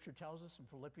 as Scripture tells us in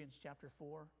Philippians chapter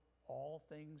 4, all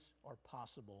things are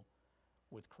possible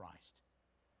with Christ.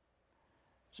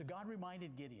 So God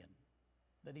reminded Gideon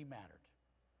that he mattered.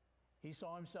 He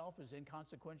saw himself as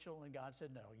inconsequential, and God said,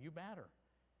 no, you matter.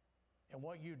 And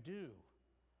what you do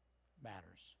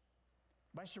matters.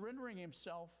 By surrendering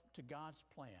himself to God's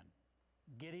plan,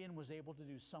 Gideon was able to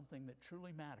do something that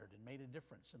truly mattered and made a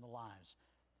difference in the lives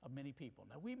of many people.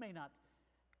 Now, we may not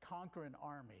conquer an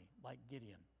army like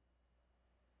Gideon,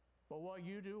 but what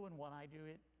you do and what I do,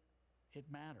 it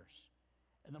matters.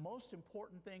 And the most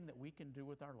important thing that we can do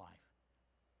with our life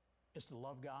is to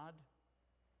love God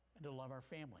and to love our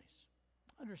families.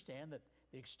 Understand that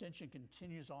the extension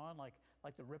continues on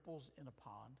like the ripples in a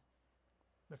pond.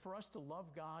 But for us to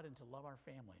love God and to love our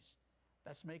families,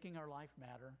 that's making our life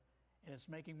matter, and it's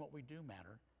making what we do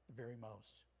matter the very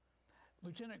most.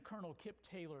 Lieutenant Colonel Kip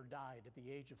Taylor died at the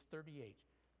age of 38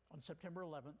 on September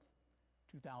 11th,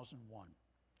 2001,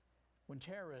 when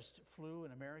terrorists flew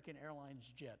an American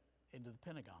Airlines jet into the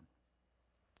Pentagon.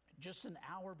 Just an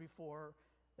hour before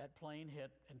that plane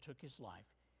hit and took his life,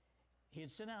 he had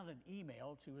sent out an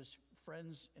email to his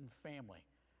friends and family,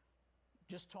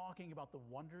 just talking about the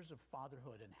wonders of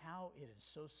fatherhood and how it has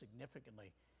so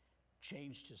significantly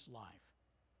changed his life.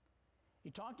 He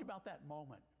talked about that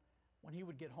moment when he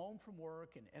would get home from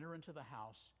work and enter into the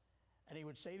house, and he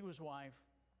would say to his wife,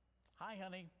 "Hi,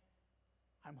 honey,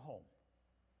 I'm home."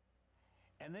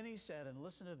 And then he said, and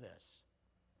listen to this,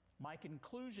 "My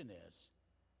conclusion is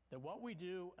that what we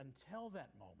do until that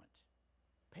moment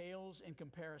pales in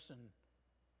comparison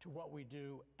to what we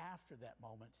do after that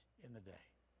moment in the day."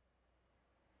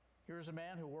 Here's a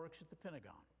man who works at the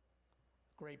Pentagon,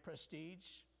 great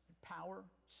prestige, power,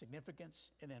 significance,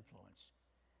 and influence.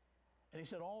 And he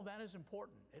said, all that is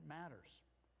important. It matters.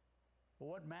 But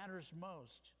what matters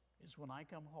most is when I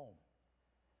come home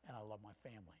and I love my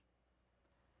family.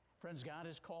 Friends, God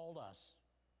has called us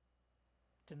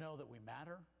to know that we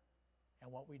matter,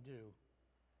 and what we do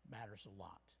matters a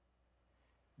lot.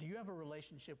 Do you have a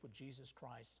relationship with Jesus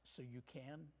Christ so you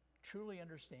can truly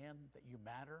understand that you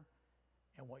matter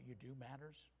and what you do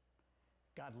matters?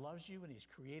 God loves you, and He's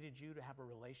created you to have a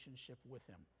relationship with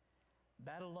Him.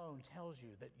 That alone tells you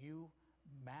that you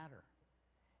matter.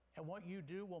 And what you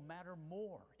do will matter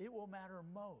more. It will matter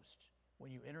most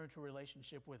when you enter into a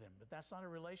relationship with Him. But that's not a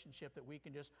relationship that we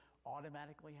can just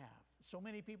automatically have. So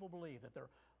many people believe that they're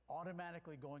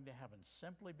automatically going to heaven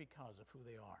simply because of who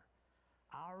they are.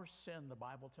 Our sin, the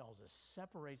Bible tells us,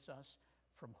 separates us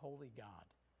from holy God.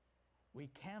 We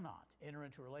cannot enter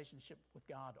into a relationship with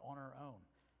God on our own.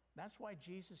 That's why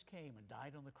Jesus came and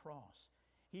died on the cross.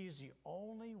 He is the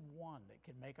only one that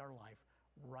can make our life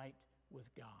right with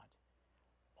God.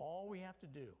 All we have to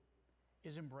do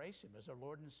is embrace Him as our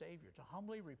Lord and Savior, to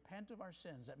humbly repent of our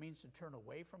sins. That means to turn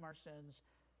away from our sins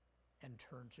and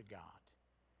turn to God.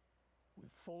 We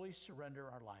fully surrender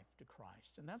our life to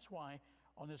Christ. And that's why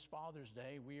on this Father's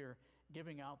Day, we are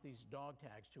giving out these dog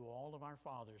tags to all of our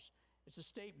fathers. It's a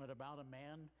statement about a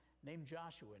man named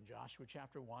Joshua in Joshua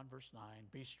chapter 1, verse 9.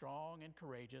 Be strong and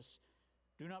courageous.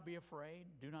 Do not be afraid.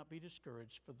 Do not be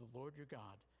discouraged, for the Lord your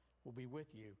God will be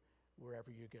with you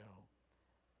wherever you go.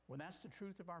 When that's the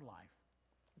truth of our life,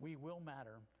 we will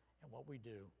matter, and what we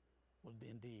do will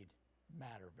indeed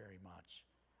matter very much.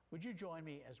 Would you join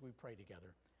me as we pray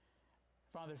together?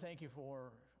 Father, thank you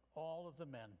for all of the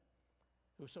men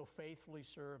who so faithfully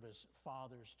serve as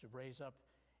fathers to raise up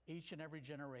each and every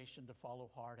generation to follow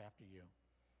hard after you.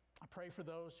 I pray for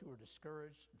those who are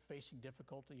discouraged and facing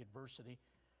difficulty, adversity,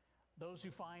 those who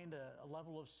find a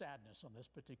level of sadness on this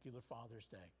particular Father's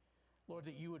Day. Lord,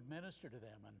 that you would minister to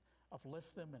them and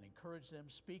uplift them and encourage them,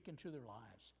 speak into their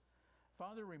lives.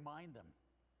 Father, remind them,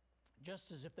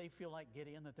 just as if they feel like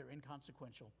Gideon, that they're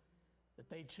inconsequential, that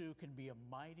they too can be a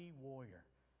mighty warrior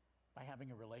by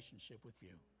having a relationship with you.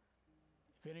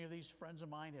 If any of these friends of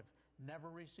mine have never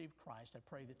received Christ, I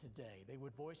pray that today they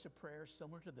would voice a prayer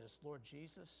similar to this. Lord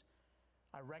Jesus,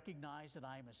 I recognize that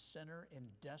I am a sinner in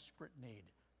desperate need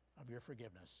of your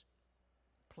forgiveness.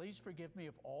 Please forgive me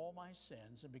of all my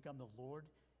sins and become the Lord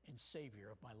and Savior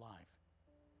of my life.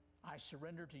 I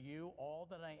surrender to you all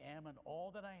that I am and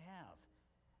all that I have,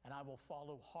 and I will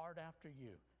follow hard after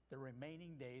you the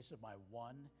remaining days of my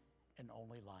one and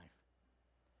only life.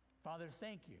 Father,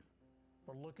 thank you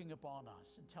for looking upon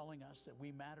us and telling us that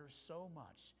we matter so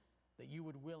much that you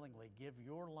would willingly give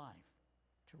your life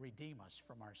to redeem us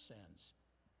from our sins.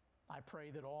 I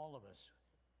pray that all of us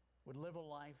would live a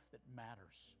life that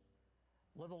matters,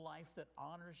 live a life that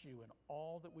honors you in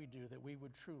all that we do, that we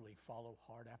would truly follow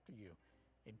hard after you.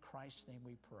 In Christ's name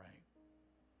we pray.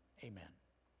 Amen.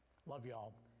 Love you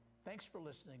all. Thanks for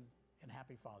listening, and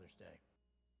happy Father's Day.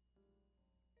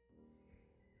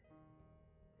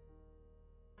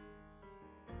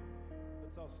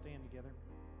 Let's all stand together.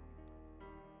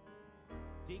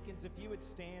 Deacons, if you would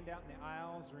stand out in the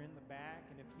aisles or in the back,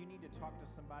 and if you need to talk to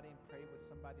somebody and pray with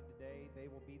somebody today, they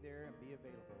will be there and be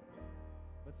available.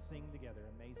 Let's sing together,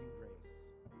 Amazing Grace.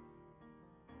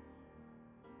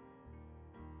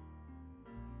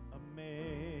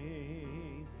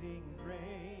 Amazing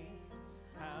grace,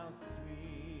 how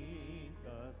sweet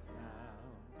the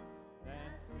sound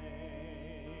that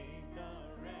saved a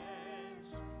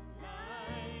wretch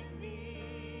like me.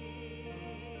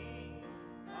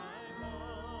 I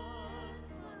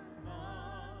once was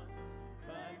lost,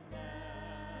 but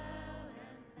now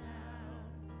am found,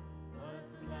 was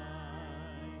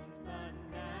blind, but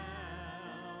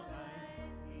now I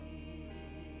see.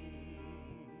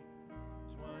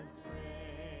 'Twas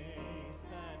grace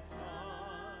that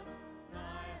taught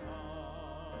my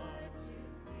heart to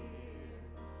fear,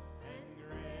 and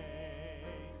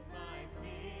grace my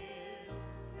fears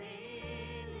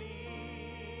relieved.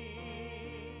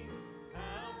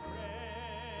 How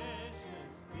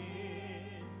precious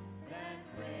did that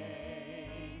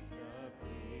grace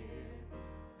appear,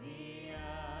 the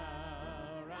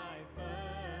hour I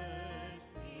first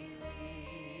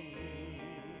believed.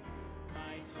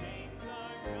 My chains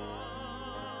are gone.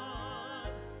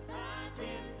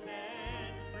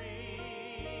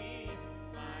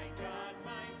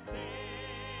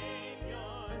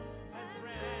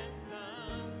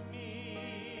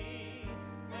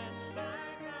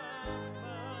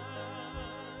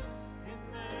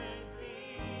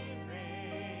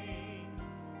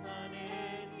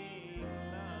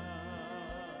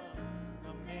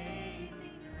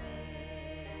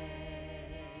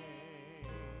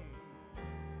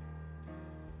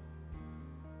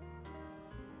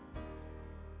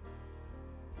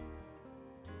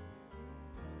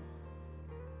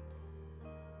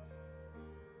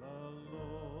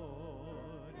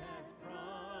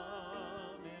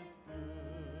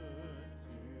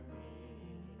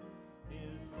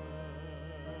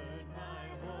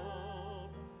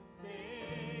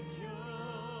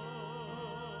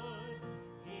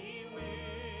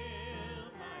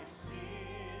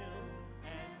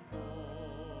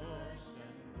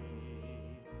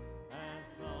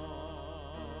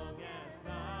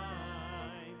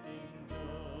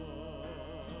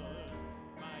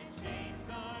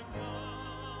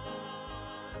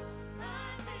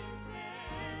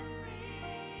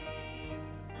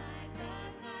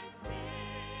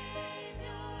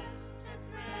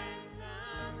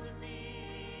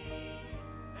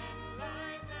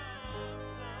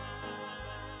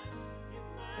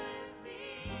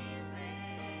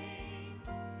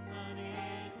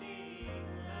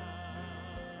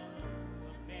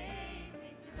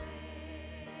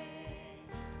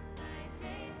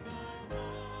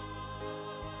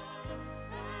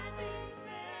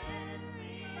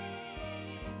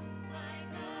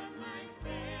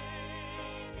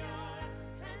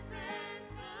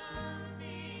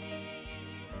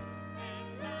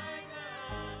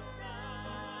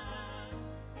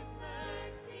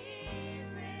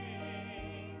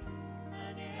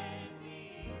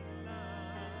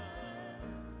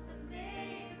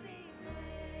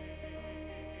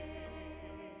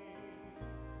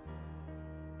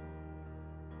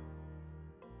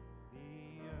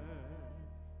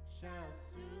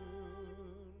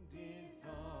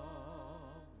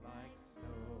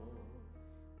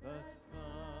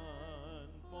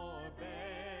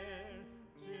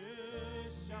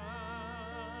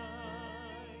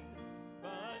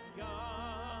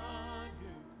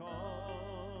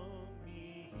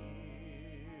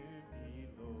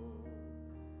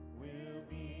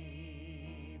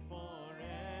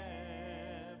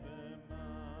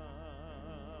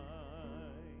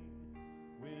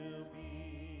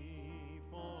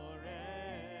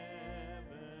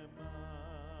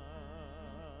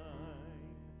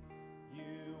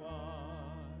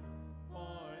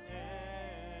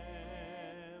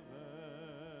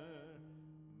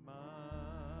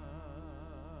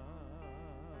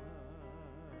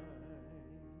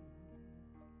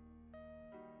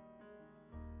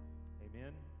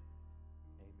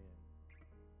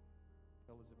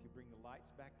 If you bring the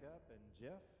lights back up, and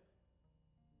Jeff.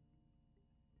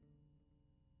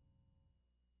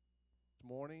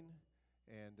 Morning,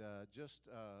 and just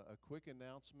a quick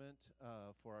announcement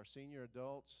for our senior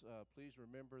adults. Please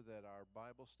remember that our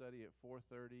Bible study at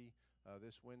 4:30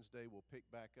 this Wednesday will pick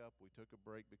back up. We took a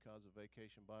break because of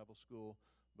Vacation Bible School,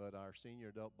 but our senior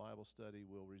adult Bible study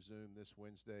will resume this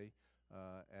Wednesday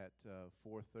at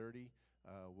 4:30.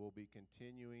 We'll be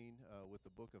continuing with the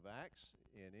book of Acts,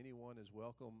 and anyone is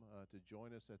welcome to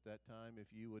join us at that time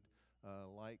if you would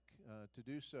like to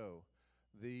do so.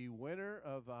 The winner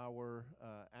of our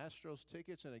Astros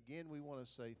tickets, and again, we want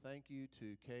to say thank you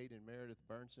to Kate and Meredith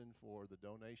Burnson for the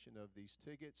donation of these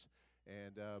tickets.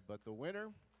 And but the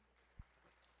winner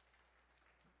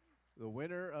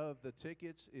of the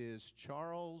tickets is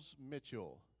Charles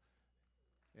Mitchell.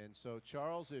 And so,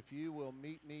 Charles, if you will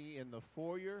meet me in the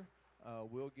foyer,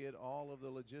 we'll get all of the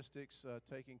logistics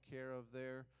taken care of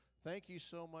there. Thank you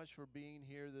so much for being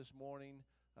here this morning.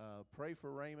 Pray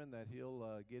for Raymond that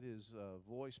he'll get his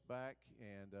voice back,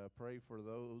 and pray for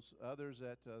those others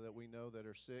that we know that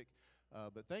are sick.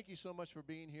 But thank you so much for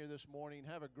being here this morning.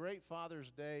 Have a great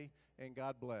Father's Day, and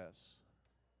God bless.